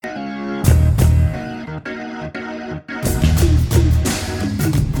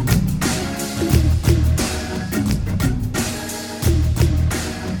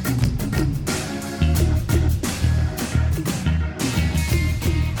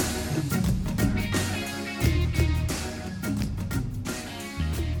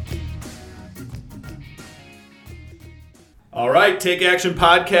All right, Take Action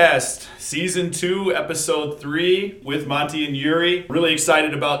Podcast, Season 2, Episode 3 with Monty and Yuri. Really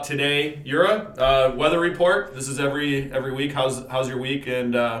excited about today. Yura, weather report. This is every week. How's your week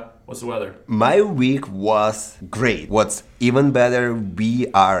and what's the weather? My week was great. What's even better, we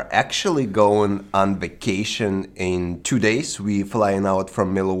are actually going on vacation in 2 days. We flying out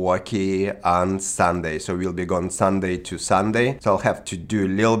from Milwaukee on Sunday. So we'll be going Sunday to Sunday. So I'll have to do a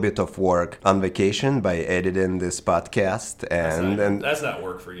little bit of work on vacation by editing this podcast that's not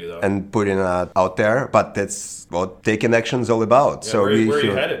work for you though. And putting it out there. But that's what Taking Action is all about. Yeah, so where are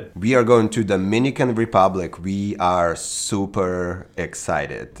you headed? We are going to Dominican Republic. We are super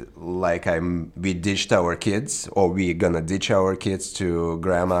excited. We ditched our kids, or we're gonna ditch our kids to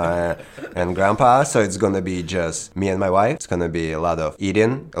grandma and grandpa. So it's gonna be just me and my wife. It's gonna be a lot of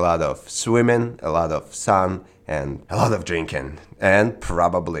eating, a lot of swimming, a lot of sun, and a lot of drinking, and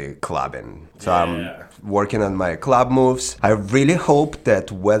probably clubbing. So I'm working on my club moves. I really hope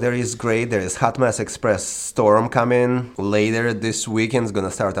that weather is great. There is Hot Mess Express storm coming later this weekend. It's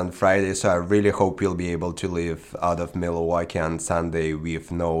gonna start on Friday, so I really hope we'll be able to leave out of Milwaukee on Sunday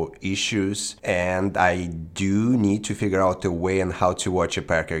with no issues. And I do need to figure out a way on how to watch a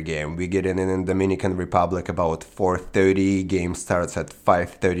Packer game. We get in Dominican Republic about 4:30. Game starts at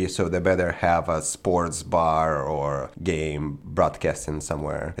 5:30, so they better have a sports bar or game broadcasting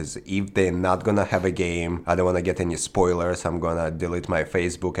somewhere. Because if they're not gonna have a game, I don't want to get any spoilers. I'm gonna delete my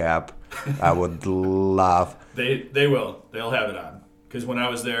Facebook app. I would love. They will. They'll have it on. Because when I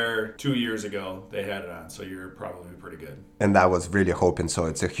was there 2 years ago, they had it on. So you're probably pretty good. And I was really hoping so.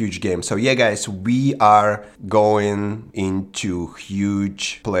 It's a huge game. So yeah, guys, we are going into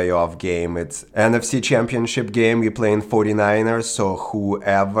huge playoff game. It's NFC Championship game. We're playing 49ers. So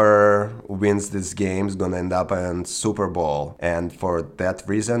whoever wins this game is going to end up in Super Bowl. And for that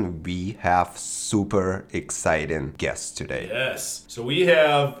reason, we have super exciting guests today. Yes. So we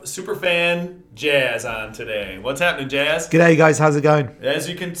have superfan Jazz on today. What's happening, Jazz? G'day, guys. How's it going? As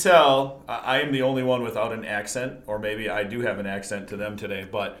you can tell, I am the only one without an accent, or maybe I do have an accent to them today,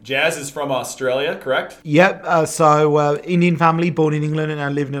 but Jazz is from Australia, correct? Yep. So Indian family, born in England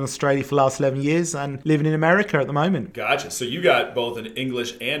and living in Australia for the last 11 years and living in America at the moment. Gotcha. So you got both an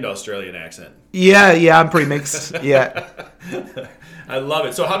English and Australian accent. Yeah, I'm pretty mixed. Yeah. I love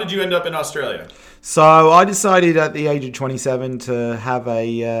it. So how did you end up in Australia? So I decided at the age of 27 to have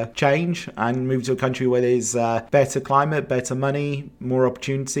a change and move to a country where there's better climate, better money, more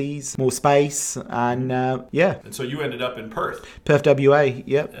opportunities, more space, and And so you ended up in Perth. Perth, WA,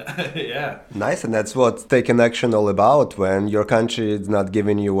 yep. Yeah. Nice, and that's what Taking Action all about. When your country is not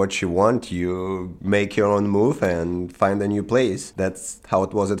giving you what you want, you make your own move and find a new place. That's how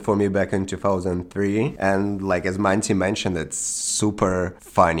it was for me back in 2003. And like as Monty mentioned, it's super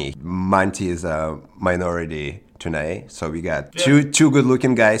funny. Monty is a minority tonight, so we got two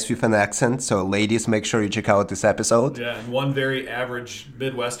good-looking guys with an accent. So ladies, make sure you check out this episode. Yeah, and one very average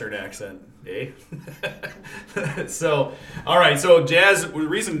Midwestern accent. So, all right. So, Jazz.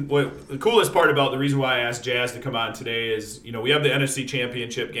 The coolest part about the reason why I asked Jazz to come on today is, we have the NFC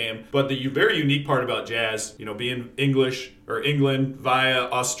Championship game, but the very unique part about Jazz, being English or England via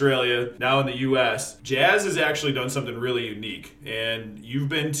Australia, now in the U.S., Jazz has actually done something really unique, and you've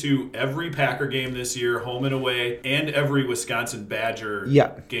been to every Packer game this year, home and away, and every Wisconsin Badger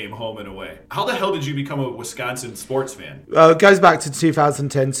game, home and away. How the hell did you become a Wisconsin sports fan? It goes back to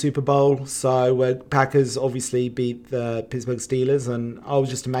 2010 Super Bowl. So Packers obviously beat the Pittsburgh Steelers, and I was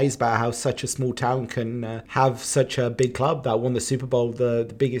just amazed about how such a small town can have such a big club that won the Super Bowl, the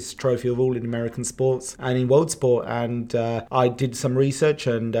biggest trophy of all in American sports and in world sport. And I did some research,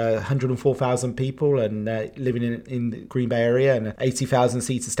 and 104,000 people and living in the Green Bay area, and 80,000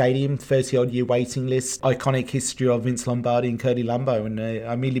 seats a stadium, 30-odd year waiting list, iconic history of Vince Lombardi and Curly Lambeau, and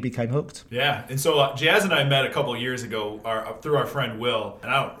I immediately became hooked. Yeah, and so Jazz and I met a couple of years ago through our friend Will,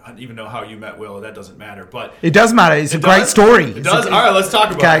 and I don't even know how you met Will. That doesn't matter, but it does matter. It's a great story. It does. All right, let's talk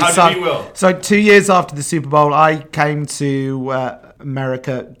about it. How did you meet Will? So 2 years after the Super Bowl, I came to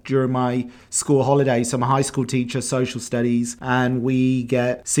America during my school holidays. So I'm a high school teacher, social studies, and we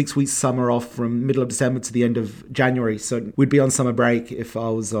get 6 weeks summer off from middle of December to the end of January. So we'd be on summer break if I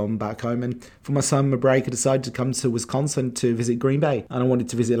was back home. And for my summer break, I decided to come to Wisconsin to visit Green Bay. And I wanted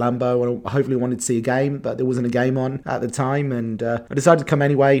to visit Lambeau, and I hopefully wanted to see a game, but there wasn't a game on at the time. And I decided to come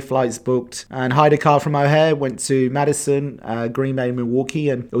anyway, flights booked, and hired a car from O'Hare, went to Madison, Green Bay, Milwaukee.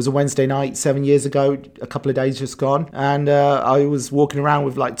 And it was a Wednesday night 7 years ago, a couple of days just gone. And I was was walking around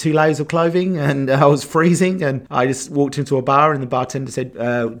with like 2 layers of clothing, and I was freezing, and I just walked into a bar, and the bartender said, do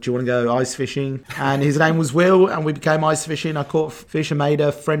you want to go ice fishing? And his name was Will, and we became ice fishing. I caught fish and made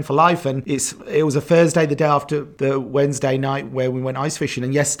a friend for life, and it was a Thursday, the day after the Wednesday night where we went ice fishing,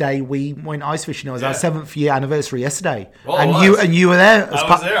 and yesterday we went ice fishing. It was our 7th year anniversary yesterday. Oh, and you were there. I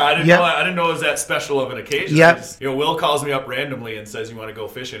was there. I didn't know it was that special of an occasion. Yep. Will calls me up randomly and says you want to go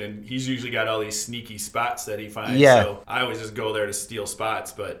fishing, and he's usually got all these sneaky spots that he finds. Yeah. So I always just go there to steal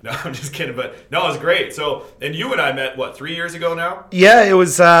spots, but no, I'm just kidding. But no, it was great. So, and you and I met 3 years ago now? Yeah, it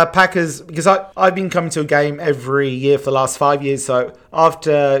was Packers, because I've been coming to a game every year for the last 5 years. So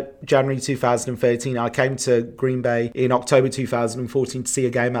after January 2013, I came to Green Bay in October 2014 to see a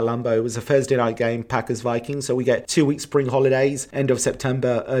game at Lambeau. It was a Thursday night game, Packers-Vikings. So we get 2 weeks spring holidays, end of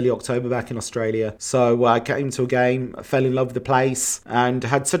September, early October back in Australia. So I came to a game, fell in love with the place, and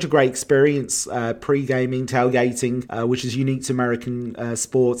had such a great experience pre-gaming, tailgating, which is unique to American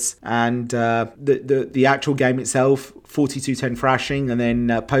sports. And the actual game itself, 42-10 thrashing, and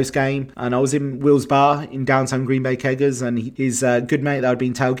then post-game. And I was in Will's bar in downtown Green Bay Keggers, and his good mate that I'd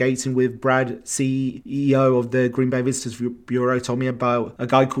been tailgating with, Brad, CEO of the Green Bay Visitors Bureau, told me about a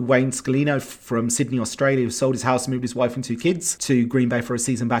guy called Wayne Scalino from Sydney, Australia, who sold his house and moved his wife and 2 kids to Green Bay for a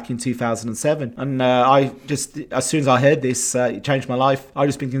season back in 2007. And I just, as soon as I heard this, it changed my life. I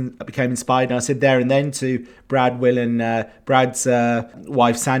just became inspired, and I said there and then to Brad, Will, and Brad's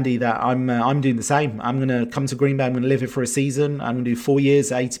wife, Sandy, that I'm doing the same. I'm going to come to Green Bay, I'm going to live here for a season. I'm going to do 4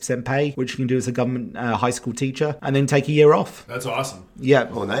 years at 80% pay, which you can do as a government high school teacher, and then take a year off. That's awesome. Yeah.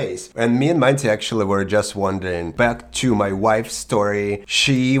 Oh, nice. And me and Monty actually were just wondering, back to my wife's story,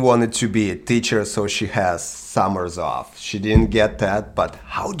 she wanted to be a teacher, so she has summers off. She didn't get that, but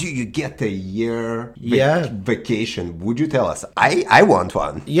how do you get a year vacation? Would you tell us? I want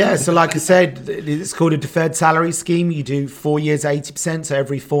one. Yeah, so like I said, it's called a deferred salary scheme. You do 4 years, 80%, so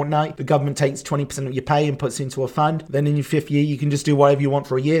every fortnight, the government takes 20% of your pay and puts it into a fund. Then in your 5th year, you can just do whatever you want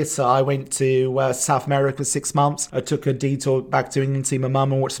for a year. So I went to South America for 6 months. I took a detour back to England to see my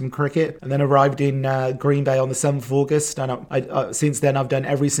mum and watch some cricket, and then arrived in Green Bay on the 7th of August. And I since then, I've done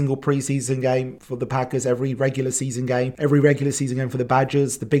every single preseason game for the Packers, every regular season game for the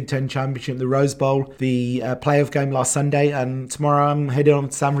Badgers, the Big Ten Championship, the Rose Bowl, the playoff game last Sunday, and tomorrow I'm heading on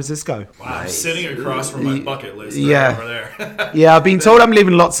to San Francisco. Wow, nice. I'm sitting across from my bucket list over there. Yeah, I've been told I'm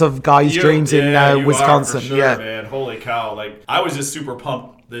living lots of guys' dreams in Wisconsin. Are for sure, man. Holy cow. Like, I was just super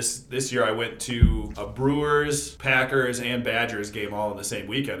pumped. This year I went to a Brewers, Packers, and Badgers game all in the same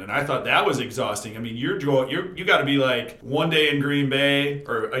weekend, and I thought that was exhausting. I mean, you got to be like one day in Green Bay,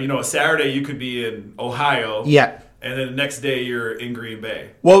 or a Saturday you could be in Ohio. Yeah. And then the next day you're in Green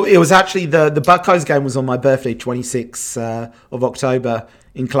Bay. Well, it was actually the Buckeyes game was on my birthday, 26th of October.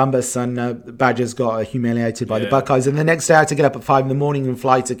 In Columbus, and the Badgers got humiliated by the Buckeyes. And the next day I had to get up at 5 a.m. and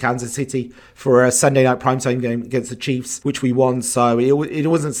fly to Kansas City for a Sunday night primetime game against the Chiefs, which we won. So it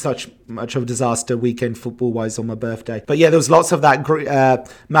wasn't such much of a disaster weekend football-wise on my birthday. But yeah, there was lots of that.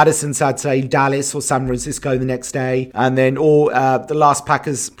 Madison Saturday, Dallas or San Francisco the next day. And then the last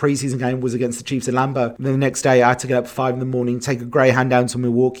Packers preseason game was against the Chiefs in Lambeau. And then the next day I had to get up at 5 a.m, take a Greyhound down to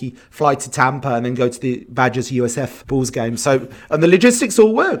Milwaukee, fly to Tampa, and then go to the Badgers USF Bulls game. So, and the logistics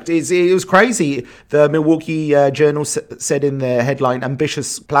all worked. It was crazy. The Milwaukee Journal said in their headline,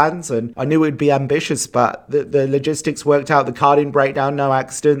 ambitious plans, and I knew it would be ambitious, but the logistics worked out. The car didn't break down, no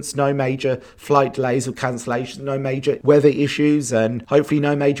accidents, no major flight delays or cancellations, no major weather issues, and hopefully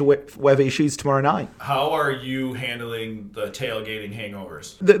no major weather issues tomorrow night. How are you handling the tailgating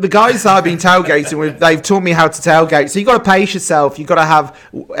hangovers? The guys that I've been tailgating with, they've taught me how to tailgate. So you got to pace yourself. You got to have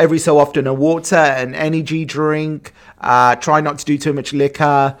every so often a water, an energy drink. Try not to do too much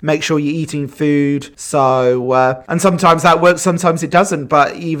liquor. Make sure you're eating food. So, and sometimes that works, sometimes it doesn't.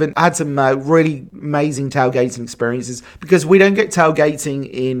 But even I had some really amazing tailgating experiences, because we don't get tailgating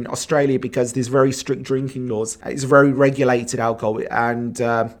in Australia because there's very strict drinking laws. It's very regulated alcohol, and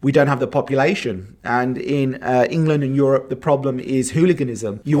we don't have the population. And in England and Europe, the problem is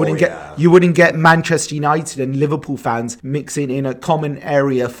hooliganism. You wouldn't get Manchester United and Liverpool fans mixing in a common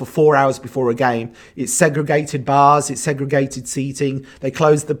area for 4 hours before a game. It's segregated bars. It's segregated seating. They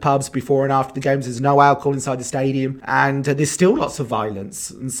close the pubs before and after the games. There's no alcohol inside the stadium, and there's still lots of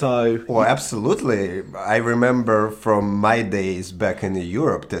violence. And so, well, absolutely. I remember from my days back in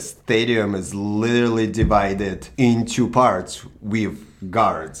Europe, the stadium is literally divided in 2 parts with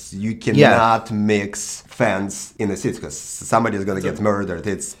guards. You cannot mix fans in the city because somebody's going to get murdered.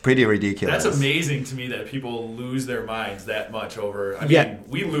 It's pretty ridiculous. That's amazing to me that people lose their minds that much over. I mean,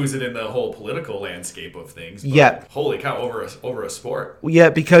 we lose it in the whole political landscape of things. But holy cow, over a sport. Yeah,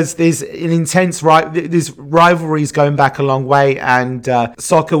 because there's an intense there's rivalries going back a long way, and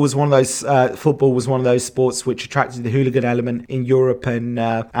soccer was one of those. Football was one of those sports which attracted the hooligan element in Europe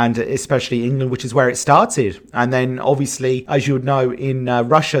and especially England, which is where it started. And then, obviously, as you would know, in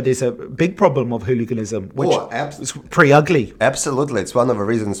Russia, there's a big problem of hooliganism, which is pretty ugly. Absolutely, it's one of the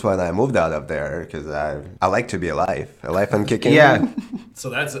reasons why I moved out of there because I like to be alive and kicking. Yeah. So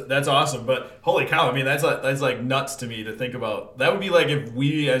that's awesome, but holy cow! I mean, that's like nuts to me to think about. That would be like if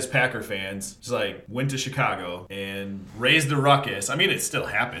we as Packer fans just like went to Chicago and raised a ruckus. I mean, it still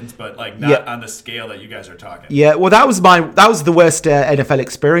happens, but like not on the scale that you guys are talking. Yeah, well, that was the worst NFL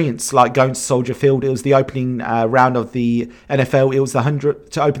experience. Like going to Soldier Field, it was the opening round of the NFL. It was the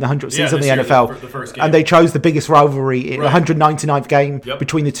 100th season of the NFL, the first game. And they chose the biggest rivalry in 199th game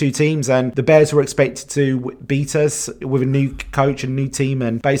between the two teams, and the Bears were expected to beat us with a new coach and new team,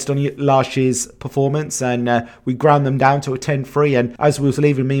 and based on last year's performance, and we ground them down to a 10-3. And as we was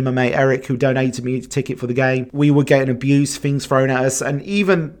leaving, me and my mate Eric, who donated me a ticket for the game, we were getting abuse, things thrown at us, and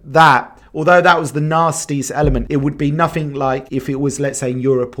even that. Although that was the nastiest element, it would be nothing like if it was, let's say, in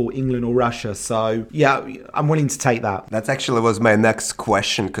Europe or England or Russia. So, yeah, I'm willing to take that. That actually was my next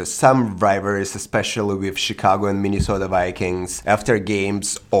question, because some rivalries, especially with Chicago and Minnesota Vikings, after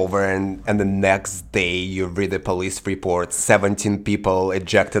games over and the next day you read a police report, 17 people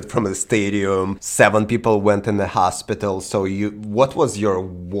ejected from the stadium, 7 people went in the hospital. So what was your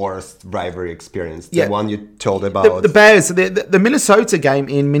worst rivalry experience? The one you told about? The Bears, the Minnesota game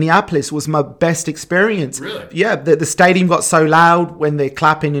in Minneapolis was my best experience. Really? Yeah, the stadium got so loud when they're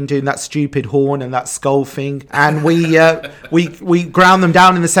clapping and doing that stupid horn and that skull thing, and we ground them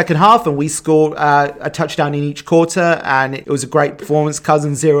down in the second half, and we scored a touchdown in each quarter, and it was a great performance.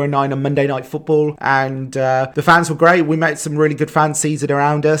 Cousins 0-9 on Monday Night Football, and the fans were great. We met some really good fans seated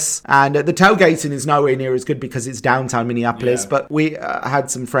around us, and the tailgating is nowhere near as good because it's downtown Minneapolis, but we had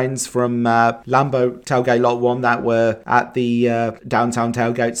some friends from Lambeau Tailgate Lot 1 that were at the downtown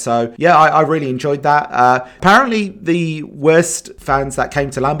tailgate, so yeah, I really enjoyed that. Apparently, the worst fans that came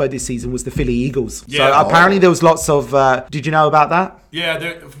to Lambeau this season was the Philly Eagles. Yeah, so apparently there was lots of... did you know about that?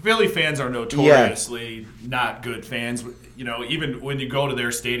 Yeah, Philly fans are notoriously not good fans. You know, even when you go to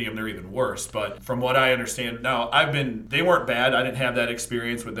their stadium, they're even worse. But from what I understand, now they weren't bad. I didn't have that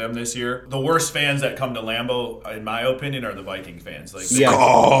experience with them this year. The worst fans that come to Lambeau, in my opinion, are the Viking fans. Like,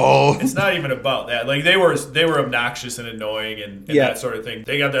 it's not even about that. Like they were obnoxious and annoying and that sort of thing.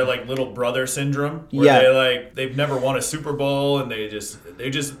 They got that like little brother syndrome where they've never won a Super Bowl and they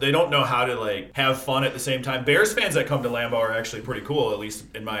don't know how to like have fun at the same time. Bears fans that come to Lambeau are actually pretty cool, at least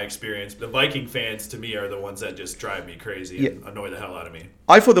in my experience. The Viking fans to me are the ones that just drive me crazy. And annoy the hell out of me.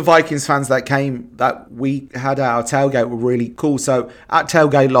 I thought the Vikings fans that we had at our tailgate were really cool. So at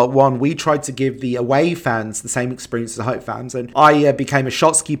Tailgate Lot 1, we tried to give the away fans the same experience as the home fans. And I became a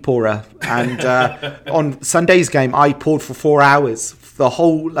shotski pourer. And on Sunday's game, I poured for 4 hours the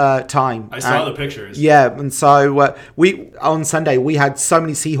whole time. I saw the pictures. Yeah, and so on Sunday, we had so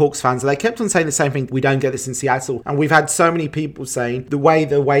many Seahawks fans. They kept on saying the same thing, we don't get this in Seattle. And we've had so many people saying the way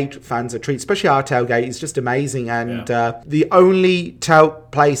the away fans are treated, especially our tailgate, is just amazing. And the only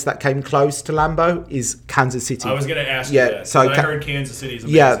place that came close to Lambeau is Kansas City. I was going to ask you that. So I heard Kansas City is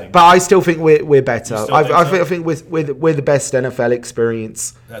amazing. Yeah, but I still think we're better. I think we're the best NFL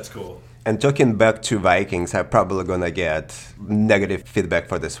experience. That's cool. And talking back to Vikings, I'm probably gonna get negative feedback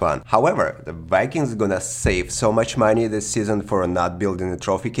for this one. However, the Vikings gonna save so much money this season for not building a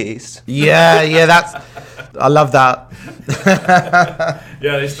trophy case. Yeah, I love that.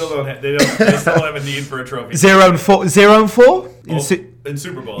 Yeah, they still don't have a need for a trophy. 0-4? In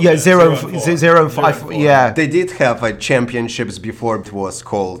Super Bowl. Yeah, 0-5. Yeah. They did have championships before it was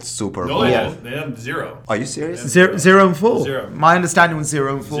called Super Bowl. No, they had 0. Are you serious? 0-4. 0. My understanding was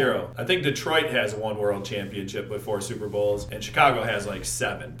 0-4. 0. I think Detroit has one world championship before Super Bowls, and Chicago has like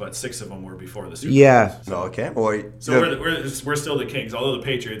 7, but 6 of them were before the Super Bowls. Yeah. So, okay. We're still the Kings, although the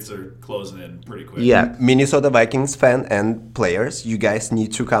Patriots are closing in pretty quick. Yeah. Minnesota Vikings fan and players, you guys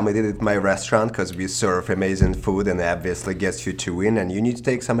need to come eat at my restaurant because we serve amazing food and obviously gets you to win and You need to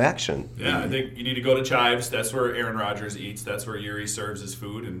take some action. Yeah, I think you need to go to Chives. That's where Aaron Rodgers eats. That's where Yuri serves his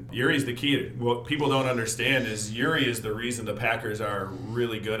food. And Yuri's the key. What people don't understand is Yuri is the reason the Packers are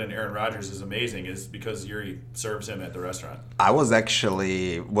really good and Aaron Rodgers is amazing, is because Yuri serves him at the restaurant. I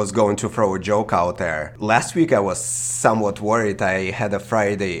was going to throw a joke out there. Last week I was somewhat worried. I had a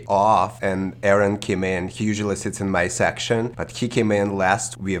Friday off and Aaron came in. He usually sits in my section, but he came in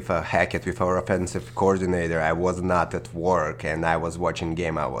last with Hackett, with our offensive coordinator. I was not at work and I was watching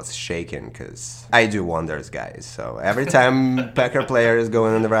game. I was shaking because I do wonders, guys. So every time Packer player is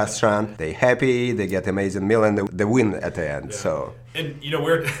going in the restaurant, they happy, they get amazing meal, and they win at the end. Yeah. So. And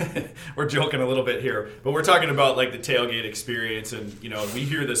we're joking a little bit here, but we're talking about like the tailgate experience, and we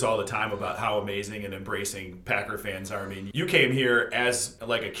hear this all the time about how amazing and embracing Packer fans are. I mean, you came here as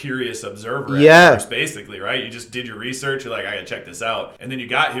like a curious observer, at first, basically, right? You just did your research. You're like, I gotta check this out, and then you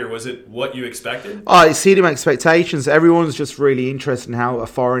got here. Was it what you expected? I exceeded my expectations. Everyone's just really interested in how a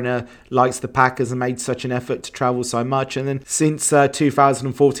foreigner likes the Packers and made such an effort to travel so much. And then since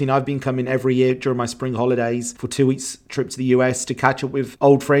 2014, I've been coming every year during my spring holidays for 2 weeks trip to the US to catch up with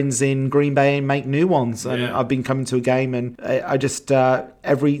old friends in Green Bay and make new ones. And I've been coming to a game, and I just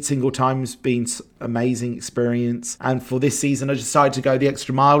every single time's been amazing experience. And for this season, I decided to go the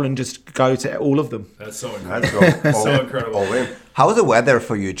extra mile and just go to all of them. That's so incredible. So incredible. How's the weather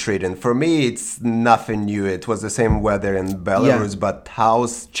for you, Triton? For me, it's nothing new. It was the same weather in Belarus, but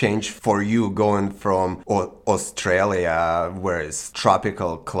how's changed for you going from Australia, where it's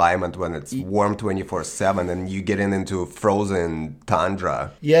tropical climate when it's warm 24/7, and you getting into frozen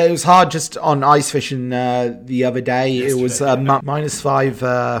tundra? Yeah, it was hard just on ice fishing the other day. Yesterday. It was -5.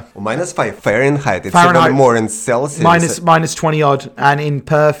 -5 Fahrenheit. It's Fahrenheit. even more in Celsius. Minus 20 odd, and in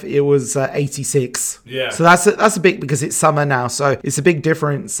Perth it was 86. Yeah. So that's a big, because it's summer now. So it's a big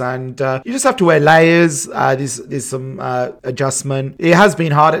difference, and you just have to wear layers. There's some adjustment. It has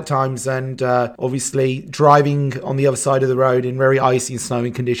been hard at times, and obviously driving on the other side of the road in very icy and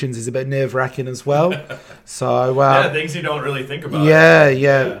snowing conditions is a bit nerve-wracking as well. So things you don't really think about.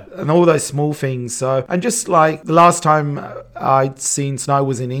 Yeah, and all those small things. So, and just like the last time I'd seen snow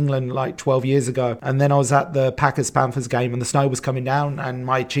was in England like 12 years ago, and then I was at the Packers-Panthers game, and the snow was coming down, and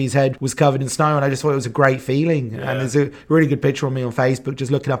my cheese head was covered in snow, and I just thought it was a great feeling. And there's a really good picture of me on Facebook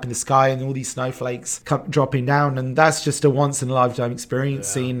just looking up in the sky and all these snowflakes dropping down, and that's just a once-in-a-lifetime experience.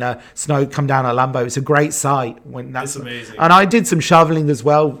 Seeing snow come down at Lambeau. It's a great sight. It's amazing. And I did some shoveling as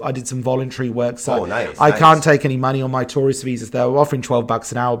well. I did some voluntary work, so I can't take any money on my tourist visas. They were offering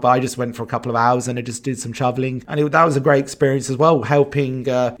 $12 an hour, but I just went for a couple of hours and I just did some shoveling, and that was a great experience as well, helping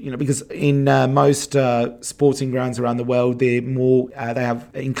because in most sporting grounds around the world, they're more they have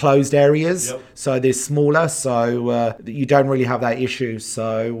enclosed areas, so they're smaller, so you don't really have that issue.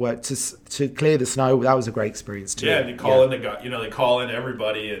 So to clear the snow, that was a great experience too. Yeah, and you call in they call in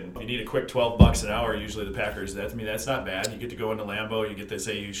everybody, and you need a quick $12 an hour. Usually the Packers, that's not bad. You get to go into Lambeau, you get to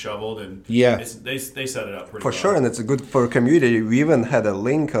say you shoveled, and they set it up pretty well. For sure, and it's good for community. We even had a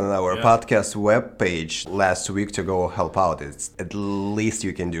link on our podcast webpage last week to go help out. It's at least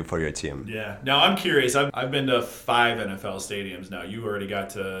you can do for your team. Yeah. Now I'm curious. I've been to 5 NFL stadiums now. You already got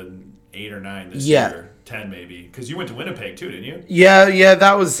to 8 or 9 this year. 10 maybe, because you went to Winnipeg too, didn't you? Yeah,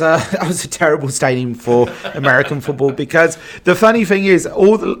 that was a terrible stadium for American football, because the funny thing is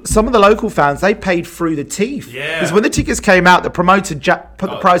some of the local fans, they paid through the teeth. Yeah, because when the tickets came out, the promoter put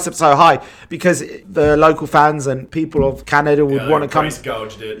the price up so high because the local fans and people of Canada would want to come. Price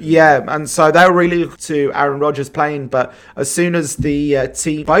gouged it. Yeah, and so they were really looking to Aaron Rodgers playing, but as soon as the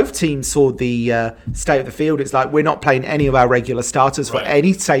both teams saw the state of the field, it's like, we're not playing any of our regular starters for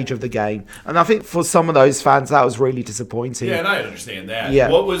any stage of the game. And I think for some of those fans, that was really disappointing. Yeah, and I understand that. Yeah.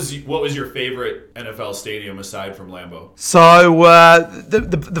 What was your favorite NFL stadium aside from Lambeau? So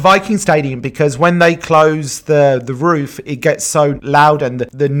the Viking Stadium, because when they close the roof, it gets so loud and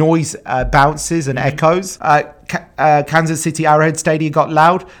the noise bounces and echoes. Kansas City Arrowhead Stadium got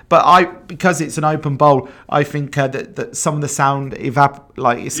loud, but because it's an open bowl, I think that some of the sound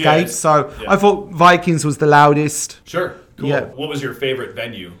escaped. I thought Vikings was the loudest. Sure. Cool. Yeah. What was your favorite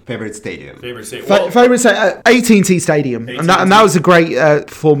venue? Favorite stadium? AT&T Stadium. And that was a great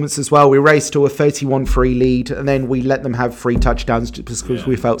performance as well. We raced to a 31-3 lead, and then we let them have 3 touchdowns just because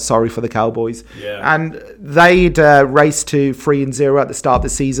we felt sorry for the Cowboys. Yeah. And they'd raced to 3-0 at the start of the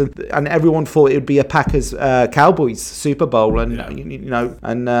season, and everyone thought it would be a Packers Cowboys Super Bowl, and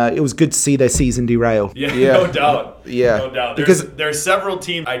it was good to see their season derail. Yeah. No doubt. Yeah, no doubt. There's several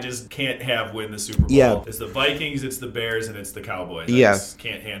teams I just can't have win the Super Bowl. Yeah. It's the Vikings, it's the Bears, and it's the Cowboys. I Yeah. just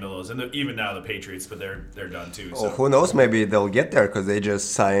can't handle those. And even now the Patriots, but they're done too. So. Oh, who knows? Maybe they'll get there because they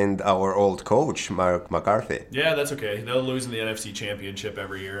just signed our old coach, Mark McCarthy. Yeah, that's okay. They'll lose in the NFC Championship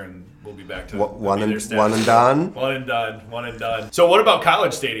every year, and we'll be back to One and their status. one and done. One and done. One and done. So what about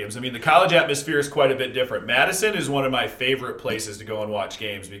college stadiums? I mean, the college atmosphere is quite a bit different. Madison is one of my favorite places to go and watch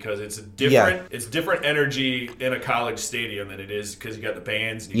games because it's a different, it's different energy in a college stadium than it is because you got the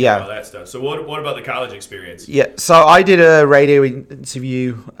bands and you got all that stuff. So what about the college experience? Yeah, so I did a radio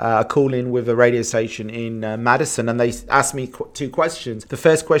interview, a call-in with a radio station in Madison, and they asked me two questions. The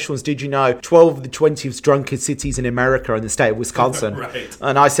first question was, did you know 12 of the 20th drunkest cities in America are in the state of Wisconsin? Right.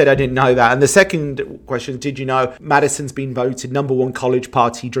 And I said I didn't know that. And the second question, did you know Madison's been voted #1 college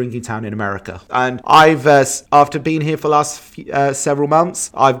party drinking town in America? And I've, after being here for the last several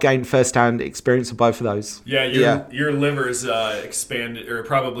months, I've gained first-hand experience of both of those. Yeah, your liver's expanded or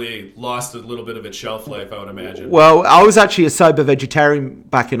probably lost a little bit of its shelf life, I would imagine. Well, I was actually a sober vegetarian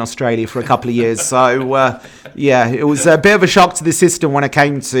back in Australia for a couple of years. So, yeah, it was a bit of a shock to the system when it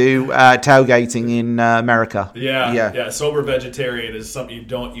came to tailgating in America. Yeah. Sober vegetarian is something you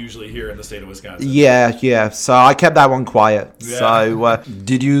don't usually hear in the state of Wisconsin. Yeah. So I kept that one quiet. Yeah. So,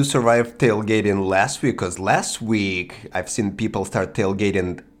 Did you survive tailgating last week? Because last week I've seen people start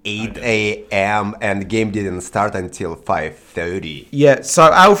tailgating 8 a.m. and the game didn't start until 5:30. yeah, so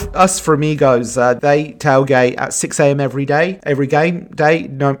us Flamingos, they tailgate at 6 a.m. every game day.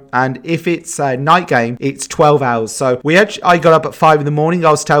 No, and if it's a night game, it's 12 hours. So I got up at 5 in the morning.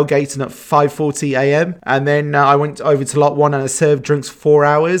 I was tailgating at 5:40 a.m. and then I went over to Lot 1 and I served drinks for 4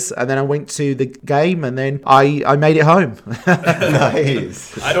 hours. And then I went to the game and then I made it home.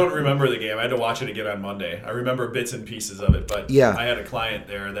 Nice. I don't remember the game. I had to watch it again on Monday. I remember bits and pieces of it, but I had a client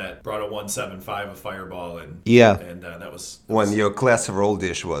there that brought a 175 a Fireball and that was When your casserole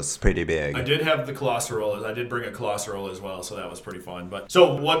dish was pretty big. I did have the casserole. I did bring a casserole as well, so that was pretty fun. But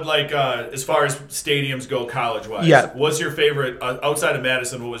so what, like as far as stadiums go, college wise, what's your favorite outside of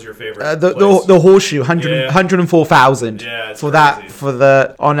Madison? What was your favorite? The Horseshoe, 104,000 for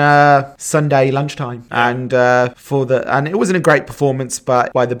that on a Sunday lunchtime, and and it wasn't a great performance,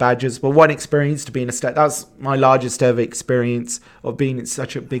 but by the Badgers. But one experience to be in a state, that's my largest ever experience of being in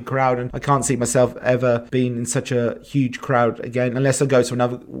such a big crowd, and I can't see myself ever being in such a huge crowd again unless I go to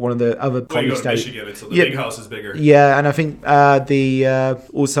one of the other college states. Michigan, so the big house is bigger. Yeah, and I think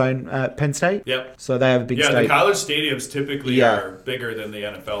also in Penn State. Yep. So they have a big state. Yeah, the college stadiums typically are bigger than the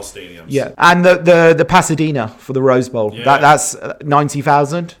NFL stadiums. Yeah, and the Pasadena for the Rose Bowl, that's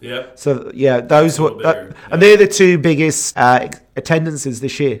 90,000. Yep. So yeah, those were, and they're the two biggest attendances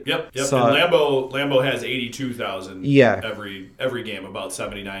this year. Yep. So, and Lambeau has 82,000. Every game, about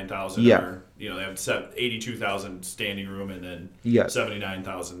 79,000. Yeah. They have 82,000 standing room, and then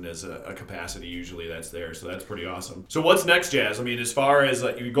 79,000 is a capacity usually that's there. So that's pretty awesome. So what's next, Jazz? I mean, as far as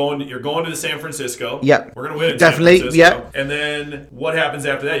you're going to the San Francisco. Yeah, we're gonna win. Definitely. San Francisco. And then what happens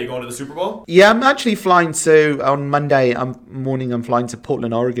after that? You going to the Super Bowl? Yeah, I'm actually flying on Monday morning. I'm flying to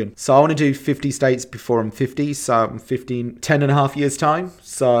Portland, Oregon. So I want to do 50 states before I'm 50. So I'm 10 and a half years time.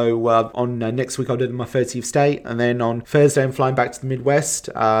 So on next week I'll do my 30th state, and then on Thursday I'm flying back to the Midwest.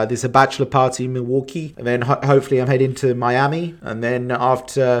 There's a bachelor party in Milwaukee, and then hopefully I'm heading to Miami, and then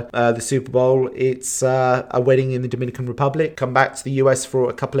after the Super Bowl it's a wedding in the Dominican Republic. Come back to the US for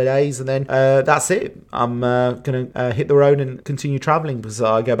a couple of days, and then that's it. I'm gonna hit the road and continue traveling because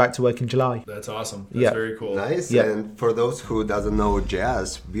I go back to work in July. That's awesome. That's very cool. Nice. And for those who doesn't know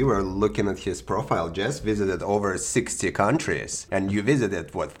Jazz, we were looking at his profile. Jazz visited over 60 countries, and you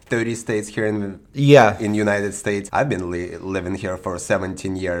visited 30 states here in United States. I've been living here for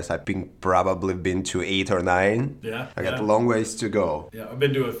 17 years. I've probably been to 8 or 9. I got a long ways to go. I've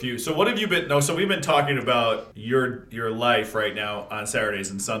been to a few. So what have you been? So we've been talking about your life right now on Saturdays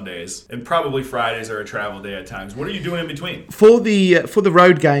and Sundays, and probably Fridays are a travel day at times. What are you doing in between? For the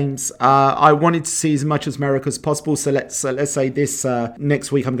road games, I wanted to see as much as America as possible. So let's say this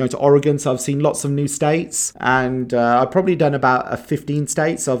next week I'm going to Oregon. So I've seen lots of new states, and I've probably done about 15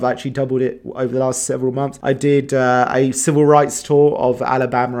 states. I've actually doubled it over the last several months. I did a civil rights tour of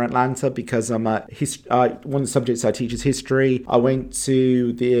Alabama and Atlanta because I'm one of the subjects I teach is history. I went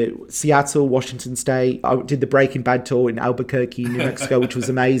to the Seattle, Washington State. I did the Breaking Bad tour in Albuquerque, New Mexico, which was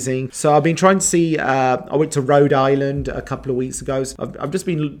amazing. So I've been trying to see. I went to Rhode Island a couple of weeks ago. So I've just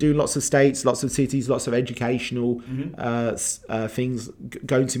been doing lots of states, lots of cities, lots of educational things,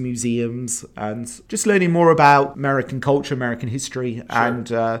 going to museums, and just learning more about American culture, American history, and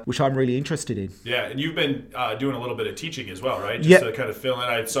which I'm really interested in. Yeah, and you've been doing a little bit of teaching as well, right? Just to kind of fill in.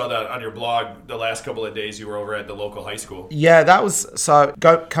 I saw that on your blog. blog the last couple of days you were over at the local high school. Yeah, that was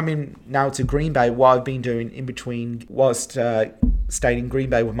coming now to Green Bay. What I've been doing in between whilst staying in Green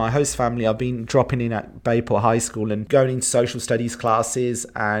Bay with my host family, I've been dropping in at Bayport High School and going into social studies classes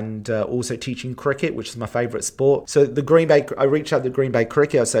and also teaching cricket, which is my favourite sport. So I reached out to the Green Bay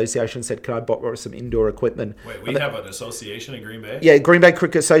Cricket Association and said, can I borrow some indoor equipment? Wait, we have an association in Green Bay? Yeah, Green Bay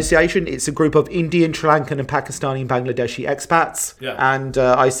Cricket Association. It's a group of Indian, Sri Lankan and Pakistani and Bangladeshi expats. Yeah. And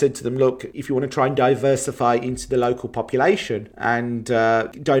I said to them, look, if you want to try and diversify into the local population and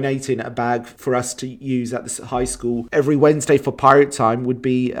donating a bag for us to use at the high school every Wednesday for Pirate Time would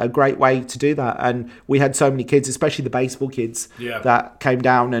be a great way to do that. And we had so many kids, especially the baseball kids, that came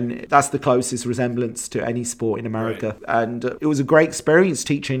down, and that's the closest resemblance to any sport in America. Right. And it was a great experience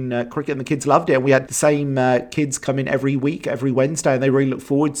teaching cricket, and the kids loved it. And we had the same kids come in every week, every Wednesday, and they really looked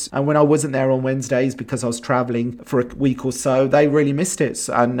forward. And when I wasn't there on Wednesdays because I was traveling for a week or so, they really missed it.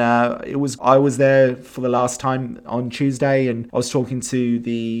 And I was there for the last time on Tuesday, and I was talking to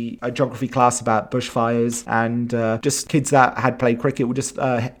the geography class about bushfires, and just kids that had played cricket were just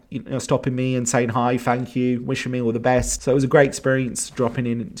stopping me and saying hi, thank you, wishing me all the best. So it was a great experience dropping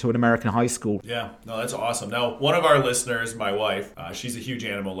into an American high school. Yeah, no, that's awesome. Now, one of our listeners, my wife, she's a huge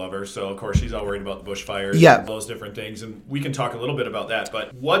animal lover, so of course she's all worried about the bushfires and those different things, and we can talk a little bit about that.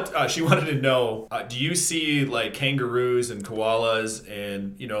 But what she wanted to know, do you see like kangaroos and koalas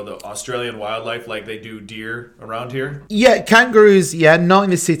and the Australian wildlife like they do deer around here? Yeah, kangaroos, not in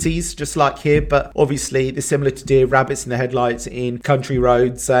the cities, just like here, but obviously they're similar to deer, rabbits in the headlights in country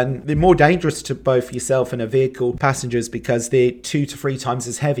roads, and they're more dangerous to both yourself and a vehicle passengers because they're 2 to 3 times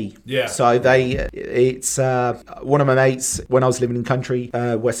as heavy. Yeah. So it's one of my mates, when I was living in country,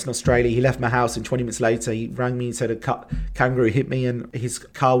 Western Australia, he left my house and 20 minutes later he rang me and said a kangaroo hit me and his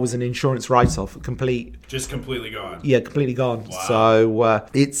car was an insurance write-off, just completely gone. Yeah, completely gone. Wow. So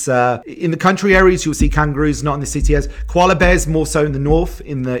it's in the country areas you'll see kangaroos, not in the city areas. Koala bears more so in the north,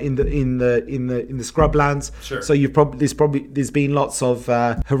 in the scrublands. Sure. So there's been lots of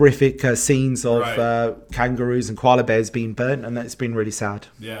horrific scenes of kangaroos and koala bears being burnt, and that's been really sad.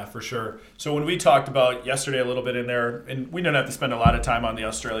 Yeah, for sure. So when we talked about yesterday a little bit in there, and we didn't have to spend a lot of time on the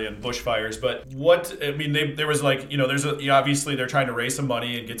Australian bushfires, but there was obviously they're trying to raise some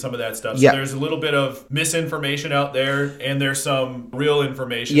money and get some of that stuff. So there's a little bit of misinformation out there, and there's some real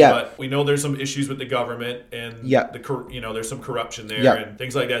information. But we know there's some issues with the government, and there's some corruption there and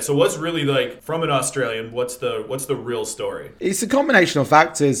things like that. So what's really like from an Australian? What's the real story? It's a combination of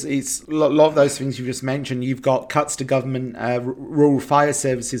factors. It's a lot of those things you just mentioned. You've got cuts to government rural fire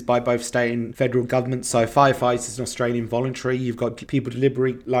services by both state and federal government. So firefighters in Australia voluntary. You've got people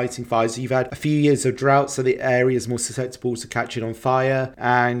deliberately lighting fires. You've had a few years of drought, so the area is more susceptible to catching on fire.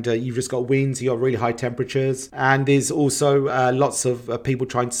 And you've just got winds. You've got really high temperatures. And there's also lots of people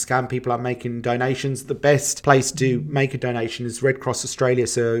trying to scam people out making donations. The best place to make a donation is Red Cross Australia.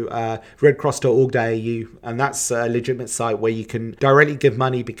 So redcross.org.au, and that's a legitimate site where you can directly give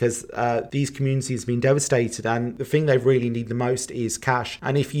money because these communities have been devastated, and the thing they really need the most is cash.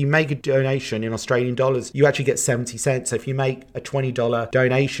 And if you make a donation in Australian dollars, you actually get 70 cents. So if you make a $20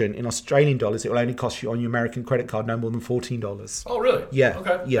 donation in Australian dollars, it will only cost you on your American credit card no more than $14. Oh, really? Yeah.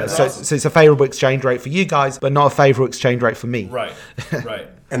 Okay. Yeah. So it's a favourable exchange rate for you guys, but not a favourable exchange rate for me. Right. Right.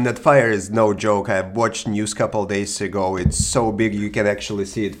 And that fire is no joke. I watched news a couple days ago. It's so big you can actually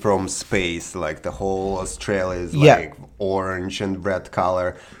see it from space. Like the whole Australia is like orange and red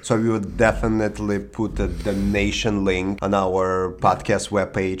color. So we would definitely put a donation link on our podcast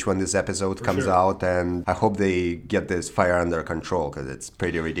webpage when this episode comes out. And I hope they get this fire under control because it's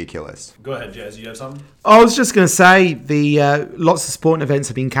pretty ridiculous. Go ahead, Jazz. You have something? I was just going to say lots of sporting events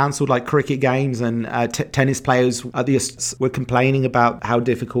have been cancelled, like cricket games, and tennis players were complaining about how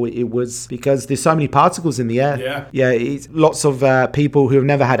difficult it was because there's so many particles in the air. It's lots of people who have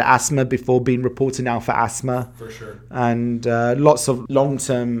never had asthma before being reported now for asthma. For sure. And lots of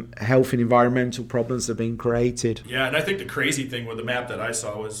long-term health and environmental problems have been created. Yeah, and I think the crazy thing with the map that I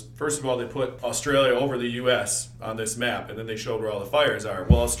saw was, first of all, they put Australia over the U.S. on this map, and then they showed where all the fires are.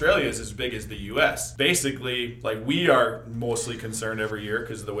 Well, Australia is as big as the U.S. Basically, like, we are mostly concerned every year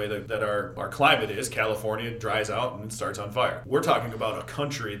because of the way that our climate is. California dries out and it starts on fire. We're talking about a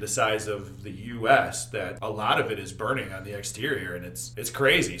country the size of the U.S. that a lot of it is burning on the exterior, and it's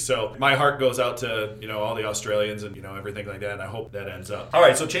crazy. So my heart goes out to all the Australians and everything like that, and I hope that ends up. All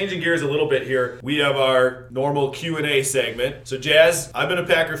right, so changing gears a little bit here, we have our normal Q&A segment. So Jazz, I've been a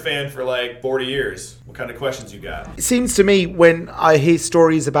Packer fan for like 40 years. What kind of questions you got? It seems to me when I hear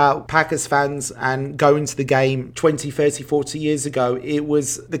stories about Packers fans and going to the game 20, 30, 40 years ago,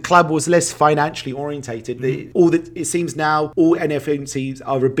 the club was less financially orientated. It seems now all NFL teams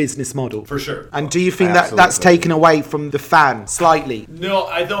are a business model. For sure. And do you think that that's taken away from the fan slightly? No,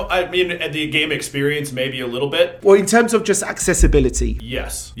 I don't. I mean, at the game experience, maybe a little bit. Well, in terms of just accessibility.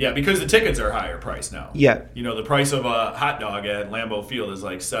 Yes. Yeah, because the tickets are higher price now. Yeah. You know, the price of a hot dog at Lambeau Field is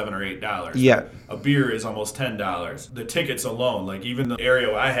like $7 or $8. Yeah. A beer is almost $10. The tickets alone, like even the area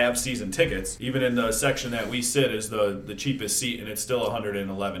where I have season tickets, even in the section that we sit is the cheapest seat, and it's still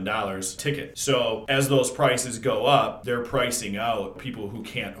 $111 ticket. So as those prices go up, they're pricing out people who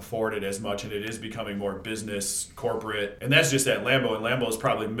can't afford it as much, and it is becoming more business, corporate, and that's just at Lambeau, and Lambeau is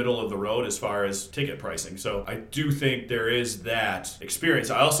probably middle of the road as far as ticket pricing. So I do think there is that experience.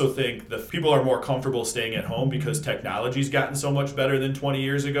 I also think that people are more comfortable staying at home because technology's gotten so much better than 20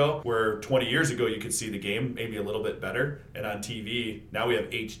 years ago, where 20 years ago you could see the game maybe a little bit better, and on TV, now we have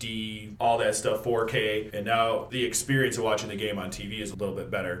HD, all that stuff, 4K, and now the experience of watching the game on TV is a little bit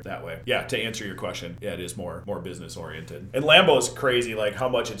better that way. Yeah, to answer your question, yeah, it is more business oriented. And Lambeau is crazy, like how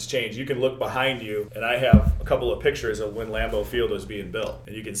much it's changed. You can look behind you, and I have a couple of pictures of when Lambeau Field was being built,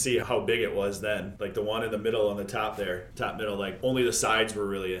 and you can see how big it was then. Like the one in the middle on the top there, top middle, like only the sides were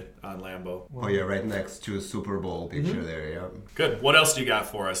really on Lambeau. Oh, yeah, right next to a Super Bowl picture there, yeah. Good. What else do you got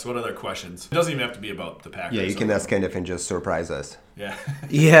for us? What other questions? It doesn't even have to be about the Packers. Yeah, you can ask anything, just surprise us. Yeah.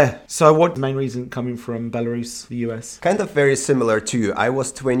 Yeah. So what's the main reason coming from Belarus, the US? Kind of very similar to you. I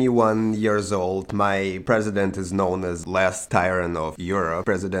was 21 years old. My president is known as last tyrant of Europe.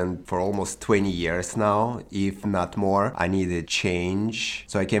 President for almost 20 years now, if not more. I needed change.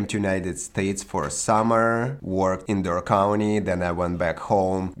 So I came to United States for summer, worked in Door County, then I went back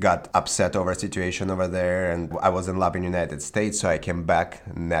home, got upset over a situation over there, and I was in love in United States, so I came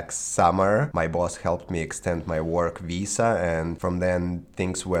back next summer. My boss helped me extend my work visa, and from then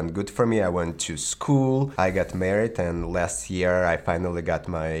things went good for me. I went to school, I got married, and last year I finally got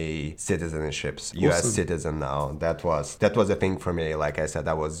my citizenships. Awesome. US citizen now. That was a thing for me. Like I said,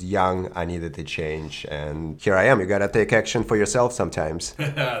 I was young, I needed to change, and here I am. You gotta take action for yourself sometimes.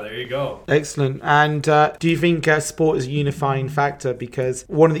 There you go. Excellent. And do you think sport is a unifying factor? Because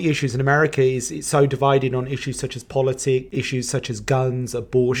one of the issues in America is it's so divided on issues such as politics, issues such as guns,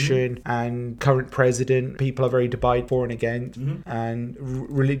 abortion, and current president. People are very divided for and against. And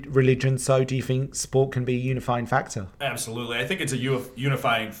religion. So do you think sport can be a unifying factor? Absolutely. I think it's a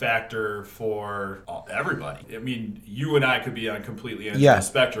unifying factor for everybody. I mean, you and I could be on completely ends of the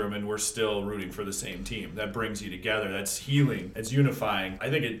spectrum, and we're still rooting for the same team. That brings you together. That's healing. It's unifying. I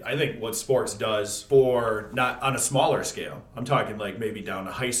think what sports does for, not on a smaller scale, I'm talking like maybe down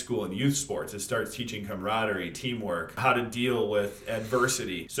to high school and youth sports, it starts teaching camaraderie, teamwork, how to deal with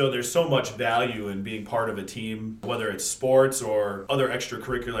adversity. So there's so much value in being part of a team, whether it's sports or other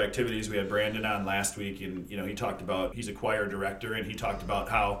extracurricular activities. We had Brandon on last week, and he talked about, he's a choir director, and he talked about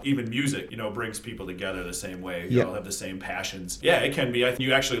how even music brings people together the same way. You all have the same passions. Yeah, it can be.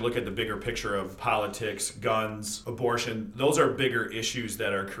 You actually look at the bigger picture of politics, guns, abortion. Those are bigger issues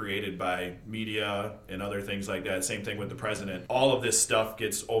that are created by media and other things like that. Same thing with the president. All of this stuff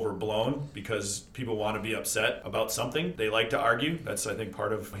gets overblown because people want to be upset about something. They like to argue. That's, I think,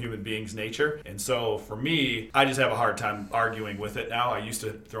 part of human beings' nature. And so for me, I just have a hard time arguing with it now. I used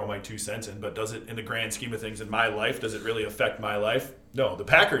to throw my 2 cents in, but does it, in the grand scheme of things in my life, does it really affect my life? No, the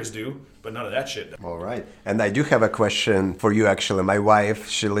Packers do, but none of that shit. All right. And I do have a question for you, actually. My wife,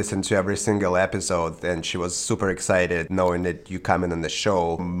 she listened to every single episode, and she was super excited knowing that you come in on the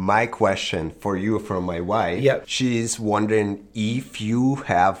show. My question for you from my wife, she's wondering if you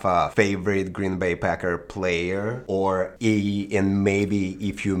have a favorite Green Bay Packer player, and maybe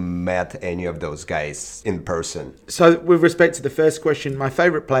if you met any of those guys in person. So with respect to the first question, my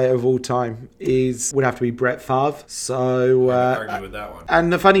favorite player of all time would have to be Brett Favre. So I can argue with that one.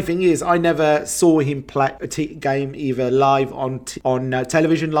 And the funny thing is, I never saw him play a game either live on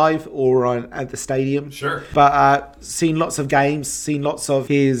television live or at the stadium. Sure. But seen lots of games, seen lots of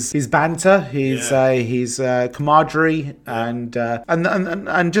his banter, his camaraderie, and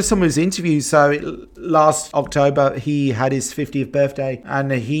just some of his interviews. So last October he had his 50th birthday,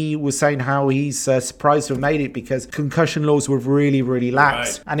 and he was saying how he's surprised to have made it because concussion laws were really, really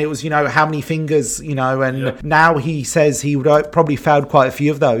lax, and it was how many fingers, and now he says he would probably failed quite a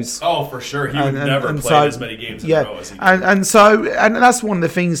few of those. Oh, for sure. He would never play as many games in a row as he did. And that's one of the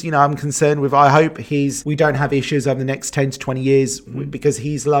things, I'm concerned with. I hope we don't have issues over the next 10 to 20 years because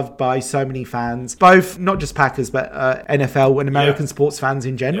he's loved by so many fans, both not just Packers, but NFL and American sports fans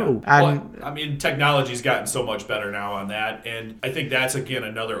in general. Yeah. And I mean, technology's gotten so much better now on that. And I think that's, again,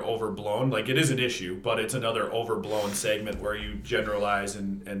 another overblown, like it is an issue, but it's another overblown segment where you generalize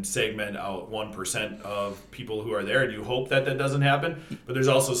and segment out 1% of people who are there. And you hope that doesn't happen. happen. But there's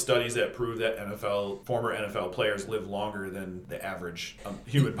also studies that prove that former NFL players live longer than the average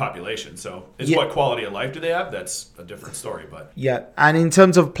human population. So it's what quality of life do they have? That's a different story. But yeah, and in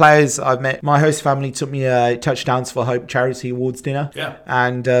terms of players I've met, my host family took me a Touchdowns for Hope charity awards dinner. Yeah.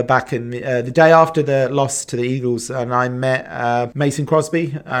 And back in the day after the loss to the Eagles, and I met Mason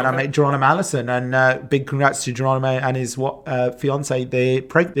Crosby and I met Geronimo Allison, and big congrats to Geronimo and his fiance.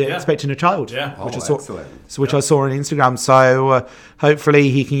 They're expecting a child. Yeah. Which Excellent. I saw on Instagram. So hopefully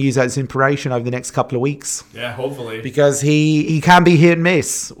he can use that as inspiration over the next couple of weeks. Yeah, hopefully. Because he can be hit and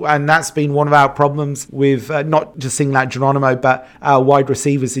miss. And that's been one of our problems with not just single out Geronimo, but our wide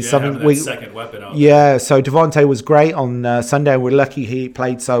receivers is something we second weapon out there. So Devontae was great on Sunday. We're lucky he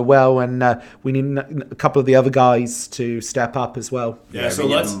played so well, and we need a couple of the other guys to step up as well. Yeah, so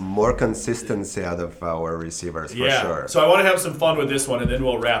let's more consistency out of our receivers for sure. So I want to have some fun with this one, and then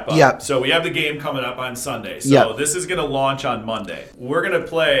we'll wrap up. Yeah. So we have the game coming up on Sunday. So this is going to launch on Monday. We're going to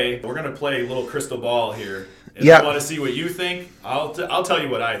play a little crystal ball here. And I want to see what you think. I'll tell you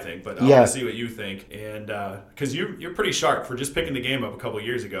what I think, but I want to see what you think. And because you're pretty sharp for just picking the game up a couple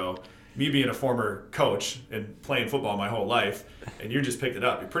years ago. Me being a former coach and playing football my whole life, and you just picked it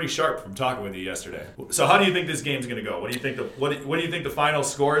up. You're pretty sharp from talking with you yesterday. So how do you think this game's going to go? What do you think what do you think the final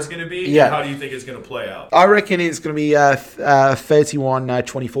score is going to be? Yeah. And how do you think it's going to play out? I reckon it's going to be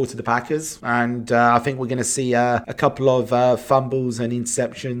 31-24 to the Packers, and I think we're going to see a couple of fumbles and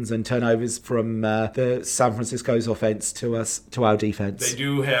interceptions and turnovers from the San Francisco's offense to our defense. They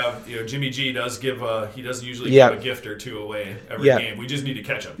do have, Jimmy G does give he doesn't usually give a gift or two away every game. We just need to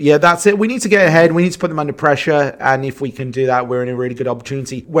catch him. Yeah, that's it. We need to get ahead. We need to put them under pressure, and if we can do that, we're in a really good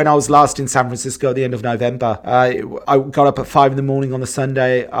opportunity. When I was last in San Francisco at the end of November, I got up at 5 a.m. on the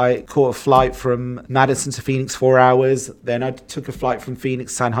Sunday. I caught a flight from Madison to Phoenix 4 hours. Then I took a flight from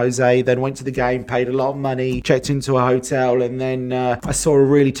Phoenix to San Jose. Then went to the game, paid a lot of money, checked into a hotel, and then I saw a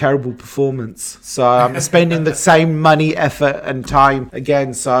really terrible performance. So I'm spending the same money, effort, and time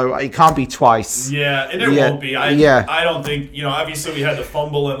again. So it can't be twice. Yeah, and there won't be. I don't think, obviously we had the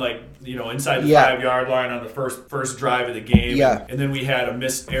fumble and inside the 5-yard line on the first drive of the game. Yeah. And then we had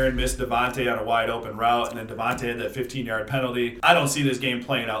Aaron missed Devontae on a wide open route, and then Devontae had that 15-yard penalty. I don't see this game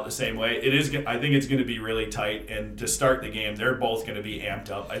playing out the same way. I think it's going to be really tight, and to start the game, they're both going to be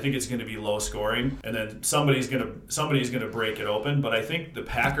amped up. I think it's going to be low scoring, and then somebody's going to break it open. But I think the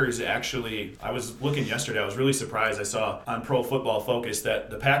Packers actually, I was looking yesterday, I was really surprised. I saw on Pro Football Focus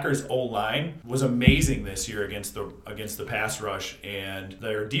that the Packers O-line was amazing this year against the pass rush, and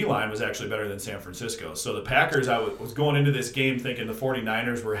their D-line was actually better than San Francisco. So the Packers, I was going into this game thinking the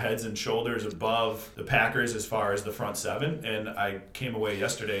 49ers were heads and shoulders above the Packers as far as the front seven, and I came away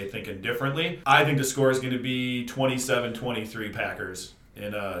yesterday thinking differently. I think the score is going to be 27-23 Packers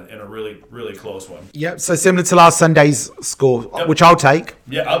in a really, really close one. Yep. So similar to last Sunday's score, which I'll take.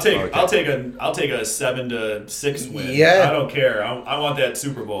 Yeah, I'll take a 7-6 win. Yeah. I don't care. I want that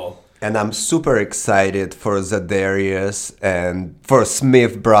Super Bowl. And I'm super excited for Zadarius and for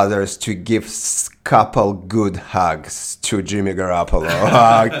Smith brothers to give couple good hugs to Jimmy Garoppolo.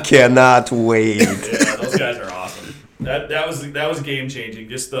 I cannot wait. Yeah, those guys are awesome. That was game changing.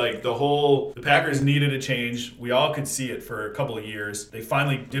 Just like the Packers needed a change. We all could see it for a couple of years. They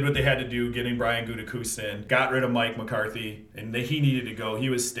finally did what they had to do, getting Brian Gutekunst in, got rid of Mike McCarthy, and he needed to go. He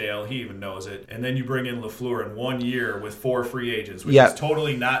was stale. He even knows it. And then you bring in LaFleur in 1 year with 4 free agents, which is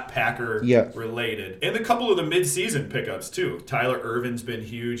totally not Packer related. And a couple of the mid-season pickups too. Tyler Ervin's been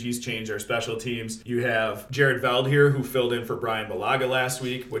huge. He's changed our special teams. You have Jared Veld here, who filled in for Brian Bulaga last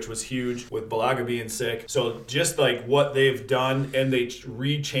week, which was huge with Bulaga being sick. So just like what they've done, and they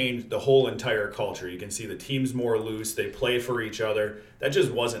rechanged the whole entire culture. You can see the team's more loose. They play for each other. That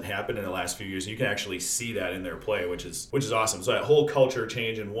just wasn't happening in the last few years. You can actually see that in their play, which is awesome. So that whole culture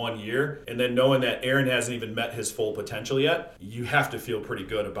change in 1 year, and then knowing that Aaron hasn't even met his full potential yet, you have to feel pretty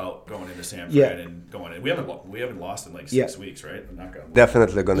good about going into San Fran and going in. We haven't lost in like 6 weeks, right?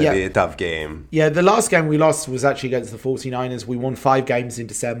 Definitely going to be a tough game. Yeah, the last game we lost was actually against the 49ers. We won 5 games in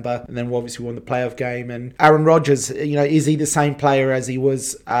December, and then we obviously won the playoff game. And Aaron Rodgers, is he the same player as he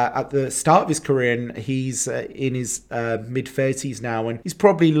was at the start of his career? And he's in his mid-30s now, and he's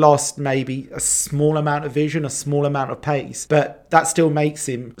probably lost maybe a small amount of vision, a small amount of pace, but that still makes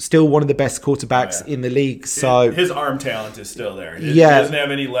him still one of the best quarterbacks in the league. So his arm talent is still there. He doesn't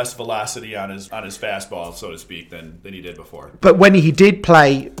have any less velocity on his fastball, so to speak, than he did before. But when he did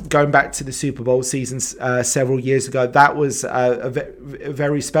play, going back to the Super Bowl seasons several years ago, that was a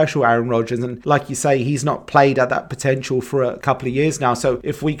very special Aaron Rodgers. And like you say, he's not played at that potential for a couple of years now. So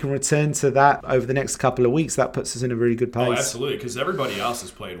if we can return to that over the next couple of weeks, that puts us in a really good place. Oh, absolutely, because everybody else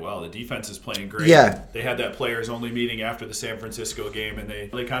has played well. The defense is playing great. Yeah. They had that players-only meeting after the San Francisco Francisco game, and they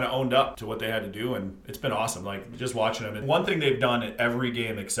kind of owned up to what they had to do, and it's been awesome. Like, just watching them. And one thing they've done at every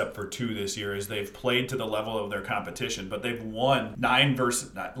game except for 2 this year is they've played to the level of their competition, but they've won 9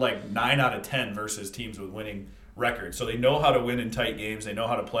 out of 10 versus teams with winning record. So they know how to win in tight games. They know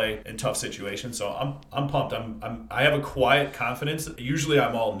how to play in tough situations. So I'm pumped. I have a quiet confidence. Usually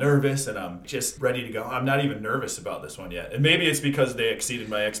I'm all nervous and I'm just ready to go. I'm not even nervous about this one yet. And maybe it's because they exceeded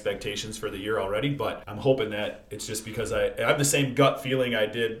my expectations for the year already, but I'm hoping that it's just because I have the same gut feeling I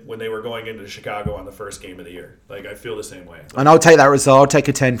did when they were going into Chicago on the first game of the year. Like, I feel the same way. And I'll take that result. I'll take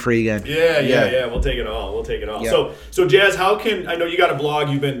a 10-3 again. Yeah. We'll take it all. Yeah. So Jazz, I know you got a blog.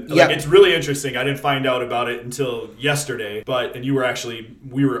 You've been, it's really interesting. I didn't find out about it until yesterday,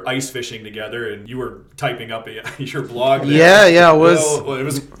 we were ice fishing together, and you were typing up your blog there. Yeah, it was. Well, it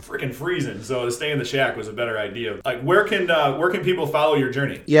was freaking freezing, so to stay in the shack was a better idea. Like, where can people follow your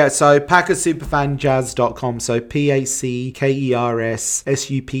journey? Yeah, so PackersSuperFanJazz.com, so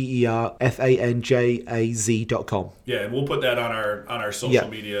PACKERSSUPERFANJAZ.com. Yeah, and we'll put that on our social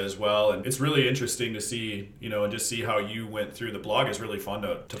media as well. And it's really interesting to see, and just see how you went through the blog. Is really fun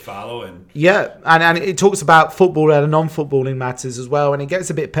to follow. And and it talks about football and non-footballing matters as well, and it gets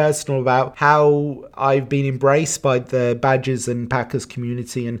a bit personal about how I've been embraced by the Badgers and Packers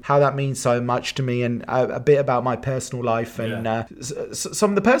community and how that means so much to me, and a bit about my personal life and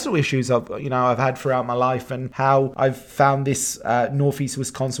some of the personal issues I've had throughout my life, and how I've found this Northeast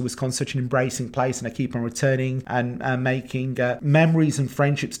Wisconsin such an embracing place, and I keep on returning and making memories and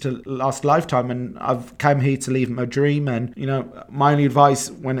friendships to last a lifetime. And I've come here to live my dream, and my only advice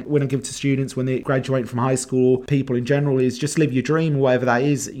when I give to students when they graduate from high school, people in general, is just live your dream, whatever that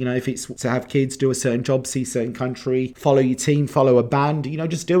is. If it's to have kids, do a certain job, see a certain country, follow your team, follow a band,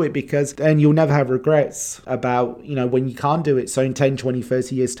 just do it, because then you'll never have regrets about when you can't do it. So in 10, 20,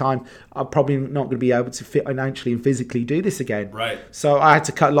 30 years time, I'm probably not going to be able to financially and physically do this again. Right. So I had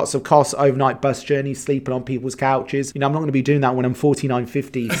to cut lots of costs, overnight bus journeys, sleeping on people's couches. I'm not going to be doing that when I'm 49,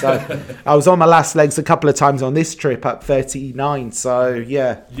 50. So I was on my last legs a couple of times on this trip at 39. So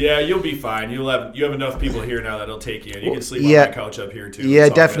yeah. Yeah, you'll be fine. You have enough people here now that'll take you, and you can sleep on my couch up here too. Yeah,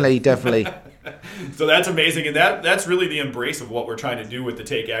 definitely. So that's amazing, and that's really the embrace of what we're trying to do with the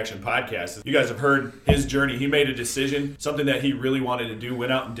Take Action podcast. You guys have heard his journey. He made a decision, something that he really wanted to do,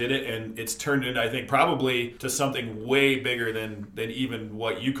 went out and did it, and it's turned into, I think, probably to something way bigger than even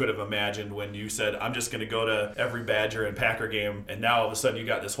what you could have imagined when you said, I'm just going to go to every Badger and Packer game, and now all of a sudden you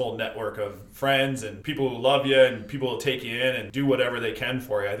got this whole network of friends and people who love you and people who take you in and do whatever they can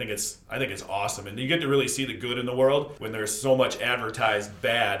for you. I think it's awesome, and you get to really see the good in the world when there's so much advertised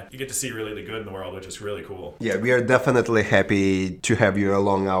bad. You get to see really the good in the world, which is really cool. Yeah, we are definitely happy to have you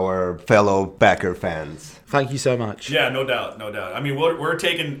along, our fellow Packer fans. Thank you so much. Yeah, no doubt. I mean, we're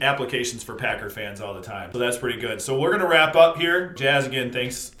taking applications for Packer fans all the time, so that's pretty good. So we're gonna wrap up here. Jazz, again,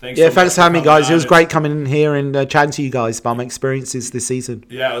 thanks. Yeah, thanks for having me, guys. It was great coming in here and chatting to you guys about my experiences this season.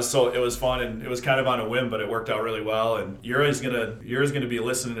 Yeah, it was fun, and it was kind of on a whim, but it worked out really well. And Yuri's gonna be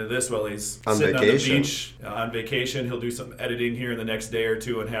listening to this while he's sitting on the beach on vacation. He'll do some editing here in the next day or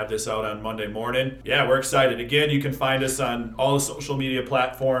two and have this out on Monday morning. Yeah, we're excited. Again, you can find us on all the social media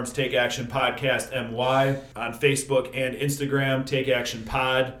platforms. Take Action Podcast MY on Facebook and Instagram. Take Action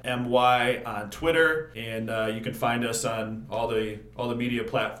Pod MY on Twitter, and you can find us on all the media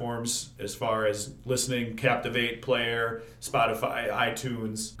platforms as far as listening: Captivate, Player, Spotify,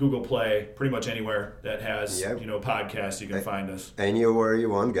 iTunes, Google Play, pretty much anywhere that has podcasts. You can find us anywhere you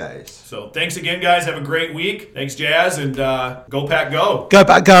want, guys. So thanks again, guys. Have a great week. Thanks, Jazz, and go Pack Go. Go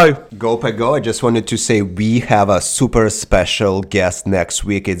Pack Go. Go Pack Go. I just wanted to say we have a super special guest next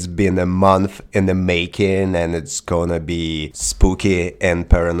week. It's been a month in the making, and it's gonna be spooky and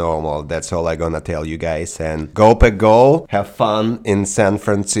paranormal. That's all I'm gonna tell you guys. And go Pack Go. Have fun in San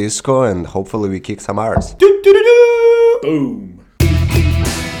Francisco, and hopefully we kick some ass. Boom.